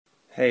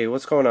Hey,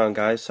 what's going on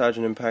guys?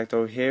 Sergeant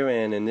Impacto here,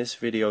 and in this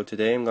video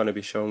today I'm going to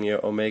be showing you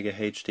Omega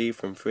HD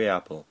from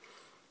FreeApple.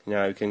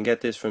 Now you can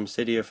get this from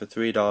Cydia for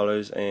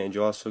 $3 and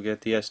you also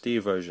get the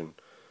SD version.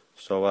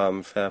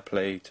 So fair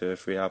play to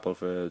FreeApple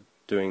for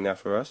doing that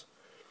for us.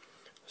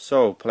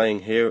 So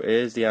playing here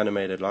is the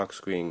animated lock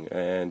screen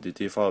and the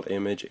default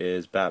image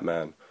is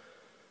Batman.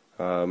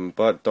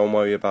 But don't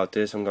worry about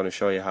this, I'm going to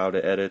show you how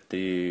to edit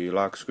the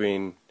lock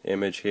screen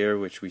image here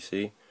which we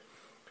see.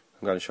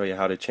 I'm going to show you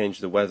how to change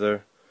the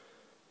weather,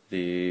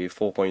 the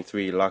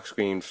 4.3 lock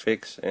screen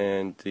fix,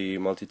 and the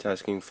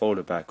multitasking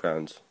folder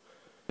backgrounds.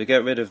 To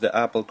get rid of the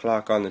Apple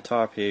clock on the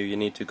top here, you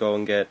need to go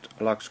and get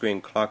lock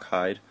screen clock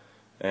hide,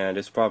 and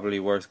it's probably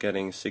worth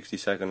getting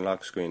 60-second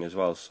lock screen as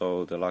well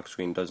so the lock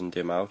screen doesn't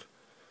dim out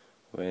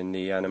in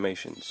the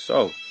animation.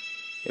 So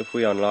if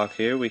we unlock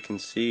here, we can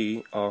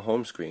see our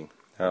home screen.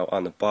 Now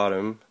on the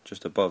bottom,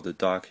 just above the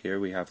dock here,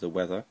 we have the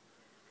weather,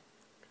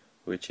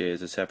 which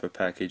is a separate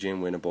package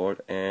in Winterboard,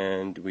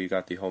 and we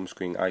got the home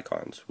screen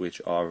icons,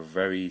 which are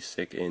very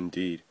sick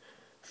indeed.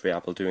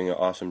 FreeApple doing an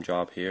awesome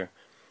job here,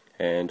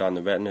 and on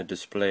the Retina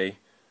display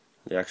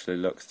they actually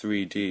look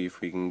 3D. If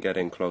we can get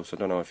in close, I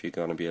don't know if you're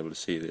going to be able to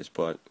see this,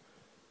 but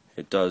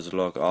it does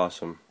look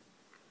awesome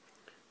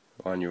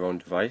on your own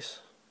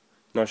device.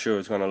 Not sure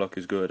it's going to look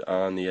as good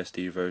on the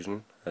SD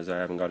version, as I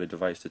haven't got a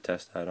device to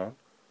test that on.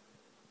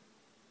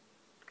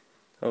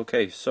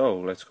 Okay, so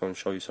let's go and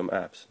show you some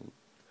apps.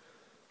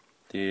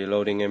 The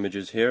loading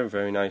images here,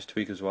 very nice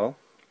tweak as well.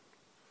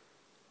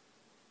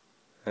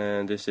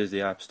 And this is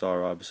the App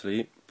Store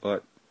obviously,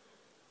 but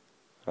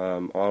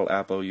all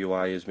Apple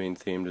UI is being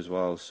themed as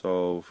well.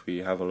 So if we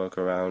have a look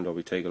around, or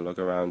we take a look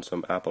around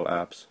some Apple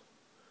apps,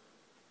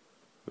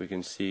 we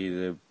can see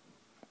the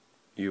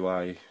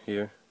UI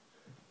here.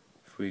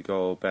 If we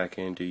go back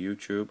into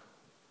YouTube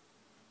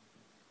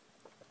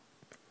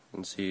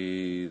and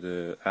see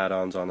the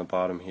add-ons on the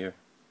bottom here.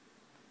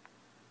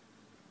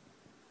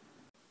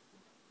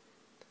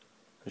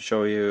 I'll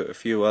show you a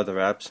few other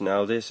apps.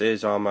 Now this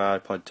is on my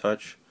iPod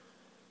Touch,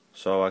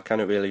 so I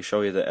can't really show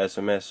you the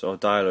SMS or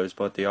dialers,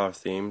 but they are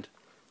themed.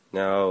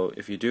 Now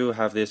if you do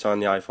have this on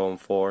the iPhone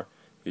 4,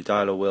 your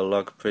dialer will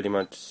look pretty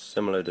much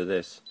similar to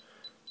this,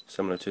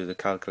 similar to the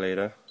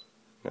calculator.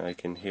 Now you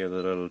can hear the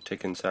little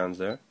ticking sounds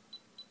there.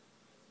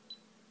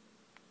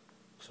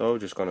 So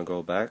just going to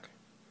go back.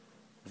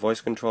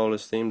 Voice control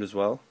is themed as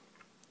well.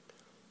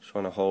 Just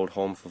want to hold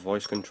home for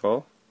voice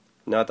control.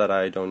 Not that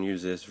I don't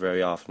use this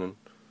very often,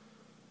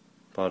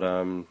 but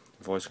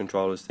voice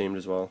control is themed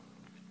as well.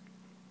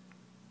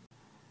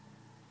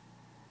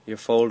 Your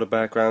folder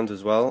backgrounds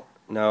as well.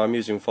 Now I'm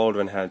using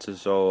folder enhancers,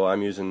 so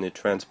I'm using the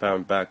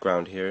transparent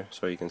background here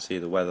so you can see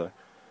the weather.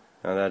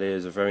 Now that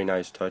is a very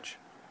nice touch.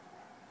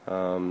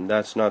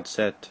 That's not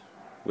set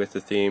with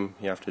the theme,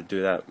 you have to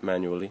do that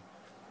manually.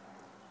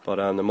 But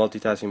the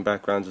multitasking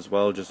backgrounds as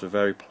well, just a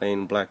very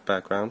plain black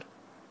background.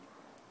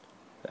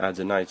 Adds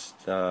a nice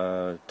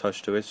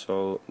touch to it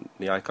so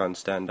the icons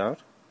stand out.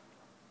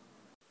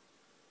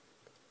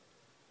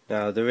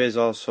 Now there is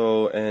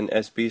also an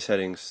SB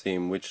settings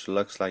theme which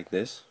looks like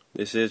this.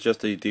 This is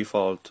just the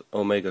default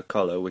Omega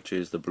color, which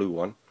is the blue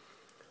one,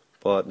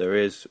 but there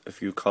is a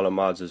few color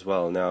mods as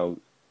well. Now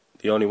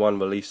the only one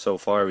released so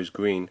far is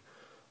green,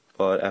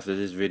 but after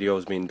this video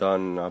has been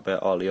done, I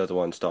bet all the other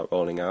ones start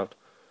rolling out.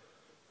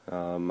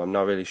 I'm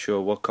not really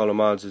sure what color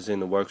mods is in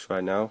the works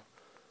right now,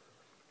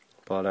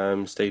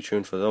 but stay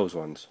tuned for those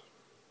ones.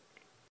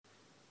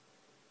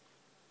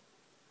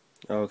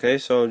 Okay,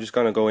 so I'm just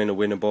going to go into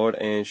Winterboard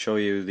and show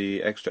you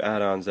the extra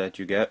add-ons that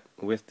you get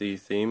with the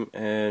theme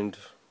and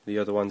the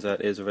other ones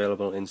that is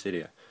available in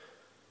Cydia.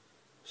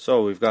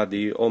 So we've got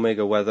the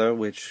Omega Weather,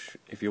 which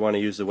if you want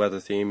to use the weather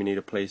theme you need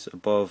to place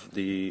above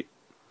the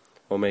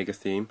Omega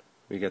theme.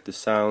 We get the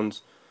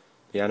sounds,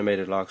 the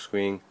animated lock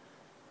screen,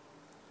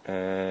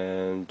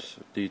 and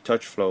the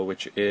touchflow,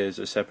 which is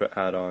a separate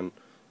add-on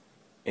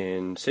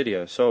in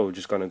Cydia. So we're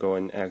just going to go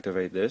and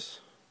activate this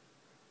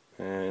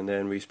and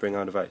then respring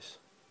our device.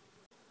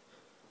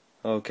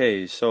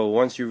 Okay, so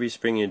once you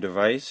respring your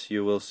device,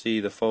 you will see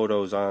the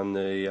photos on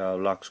the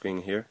lock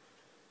screen here.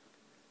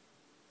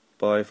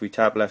 But if we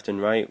tap left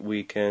and right,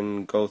 we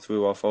can go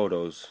through our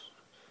photos.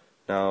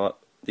 Now,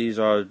 these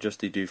are just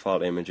the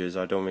default images.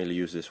 I don't really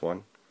use this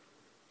one.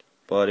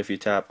 But if you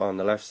tap on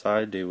the left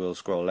side, they will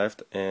scroll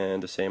left,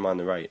 and the same on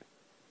the right.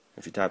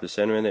 If you tap the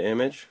center in the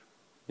image,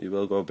 it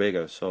will go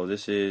bigger. So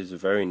this is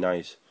very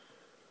nice.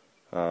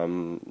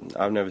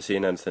 I've never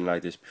seen anything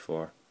like this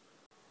before.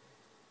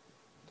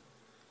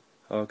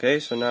 Okay,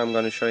 so now I'm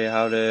going to show you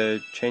how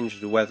to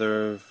change the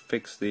weather,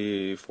 fix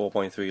the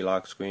 4.3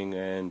 lock screen,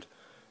 and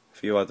a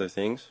few other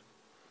things.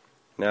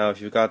 Now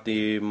if you've got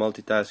the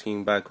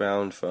multitasking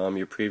background from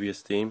your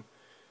previous theme,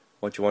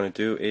 what you want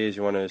to do is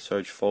you want to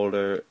search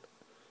folder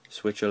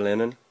switcher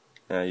linen.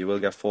 You will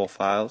get 4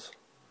 files,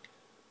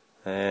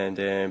 and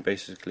then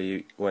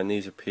basically when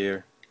these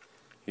appear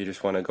you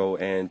just want to go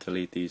and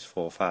delete these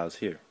 4 files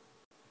here.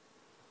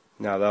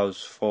 Now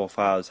those 4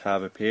 files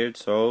have appeared,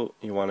 so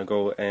you want to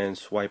go and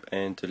swipe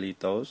and delete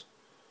those.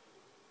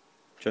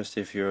 just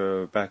if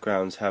your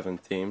backgrounds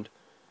haven't themed.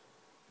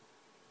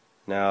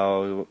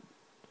 Now,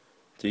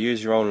 to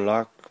use your own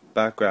lock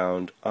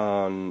background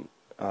on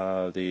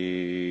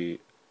the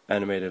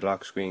animated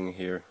lock screen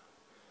here,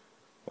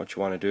 what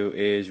you want to do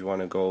is you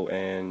want to go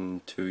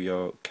into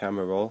your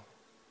camera roll,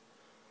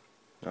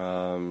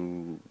 DCM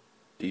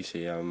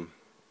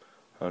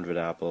 100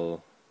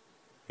 Apple.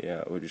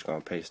 Yeah, we're just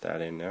going to paste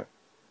that in there,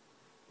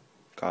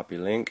 copy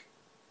link,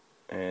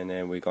 and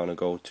then we're going to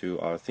go to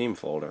our theme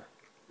folder.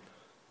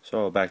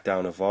 So back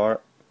down to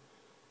var,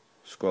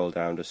 scroll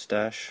down to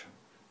stash,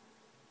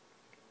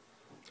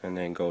 and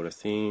then go to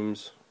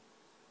themes.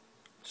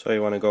 So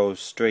you want to go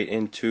straight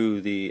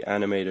into the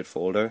animated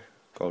folder,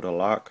 go to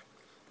lock,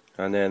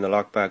 and then the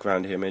lock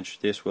background image,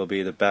 this will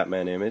be the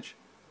Batman image.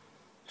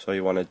 So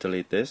you want to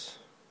delete this,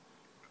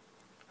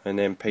 and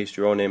then paste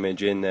your own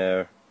image in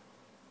there,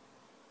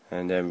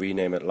 and then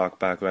rename it lock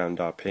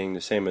background.ping,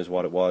 the same as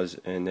what it was,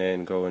 and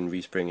then go and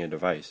respring your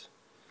device.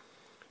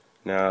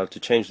 Now to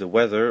change the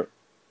weather,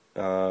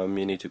 you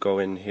need to go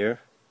in here,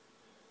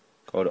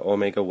 go to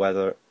Omega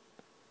Weather,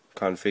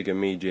 configure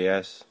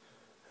me.js,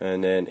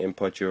 and then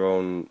input your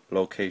own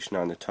location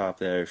on the top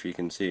there if you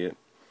can see it.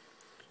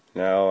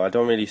 Now I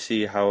don't really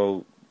see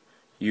how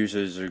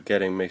users are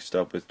getting mixed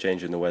up with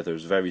changing the weather.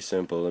 It's very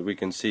simple. We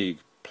can see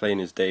plain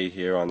as day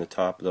here on the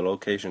top. The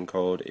location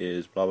code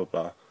is blah blah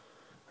blah,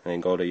 and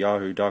then go to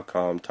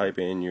yahoo.com, type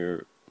in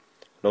your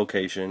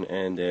location,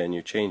 and then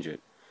you change it.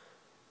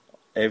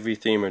 Every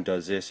themer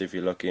does this. If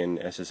you look in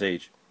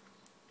SSH,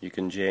 you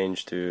can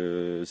change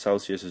to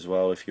Celsius as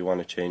well if you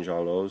want to change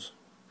all those,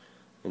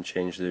 and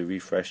change the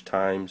refresh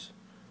times.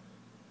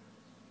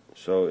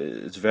 So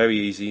it's very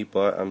easy,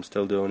 but I'm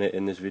still doing it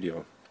in this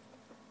video.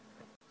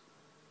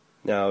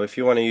 Now if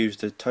you want to use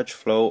the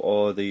touchflow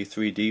or the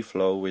 3D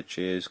flow, which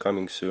is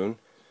coming soon,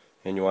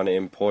 and you want to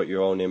import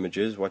your own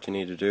images, what you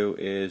need to do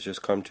is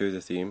just come to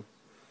the theme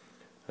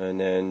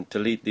and then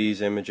delete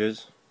these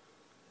images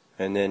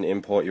and then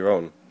import your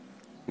own.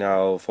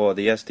 Now for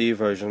the SD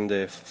version,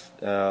 the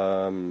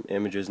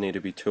images need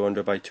to be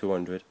 200 by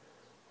 200,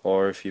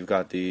 or if you've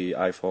got the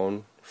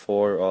iPhone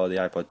 4 or the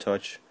iPod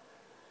Touch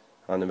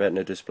on the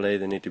retina display,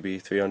 they need to be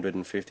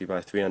 350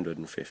 by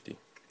 350.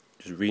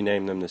 Just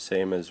rename them the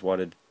same as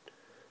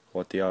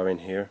what they are in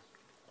here,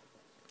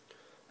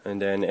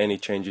 and then any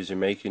changes you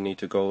make, you need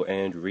to go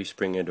and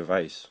respring your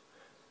device.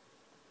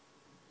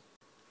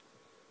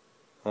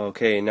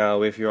 Okay,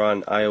 now if you're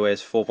on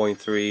iOS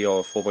 4.3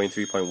 or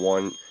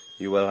 4.3.1,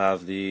 you will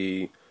have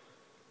the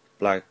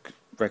black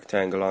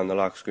rectangle on the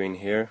lock screen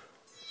here.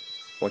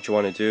 What you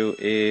want to do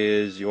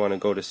is you want to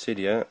go to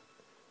Cydia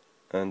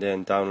and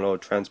then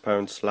download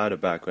transparent slider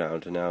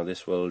background. Now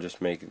this will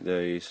just make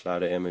the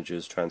slider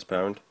images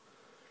transparent.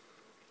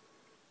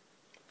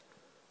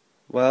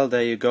 Well,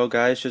 there you go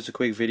guys, just a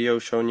quick video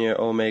showing you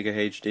Omega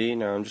HD.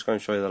 Now I'm just going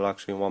to show you the lock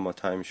screen one more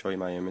time, show you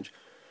my image.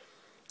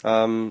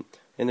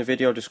 In the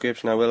video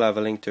description I will have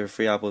a link to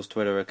Free Apple's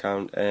Twitter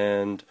account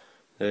and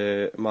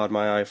the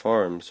modmyi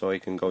forum, so you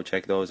can go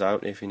check those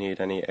out if you need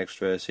any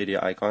extra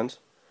cydia icons.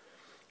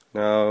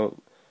 Now,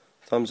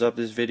 thumbs up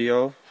this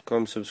video,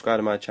 come subscribe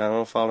to my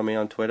channel, follow me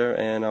on Twitter,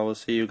 and I will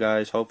see you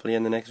guys hopefully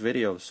in the next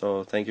video.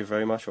 So thank you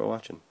very much for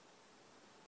watching.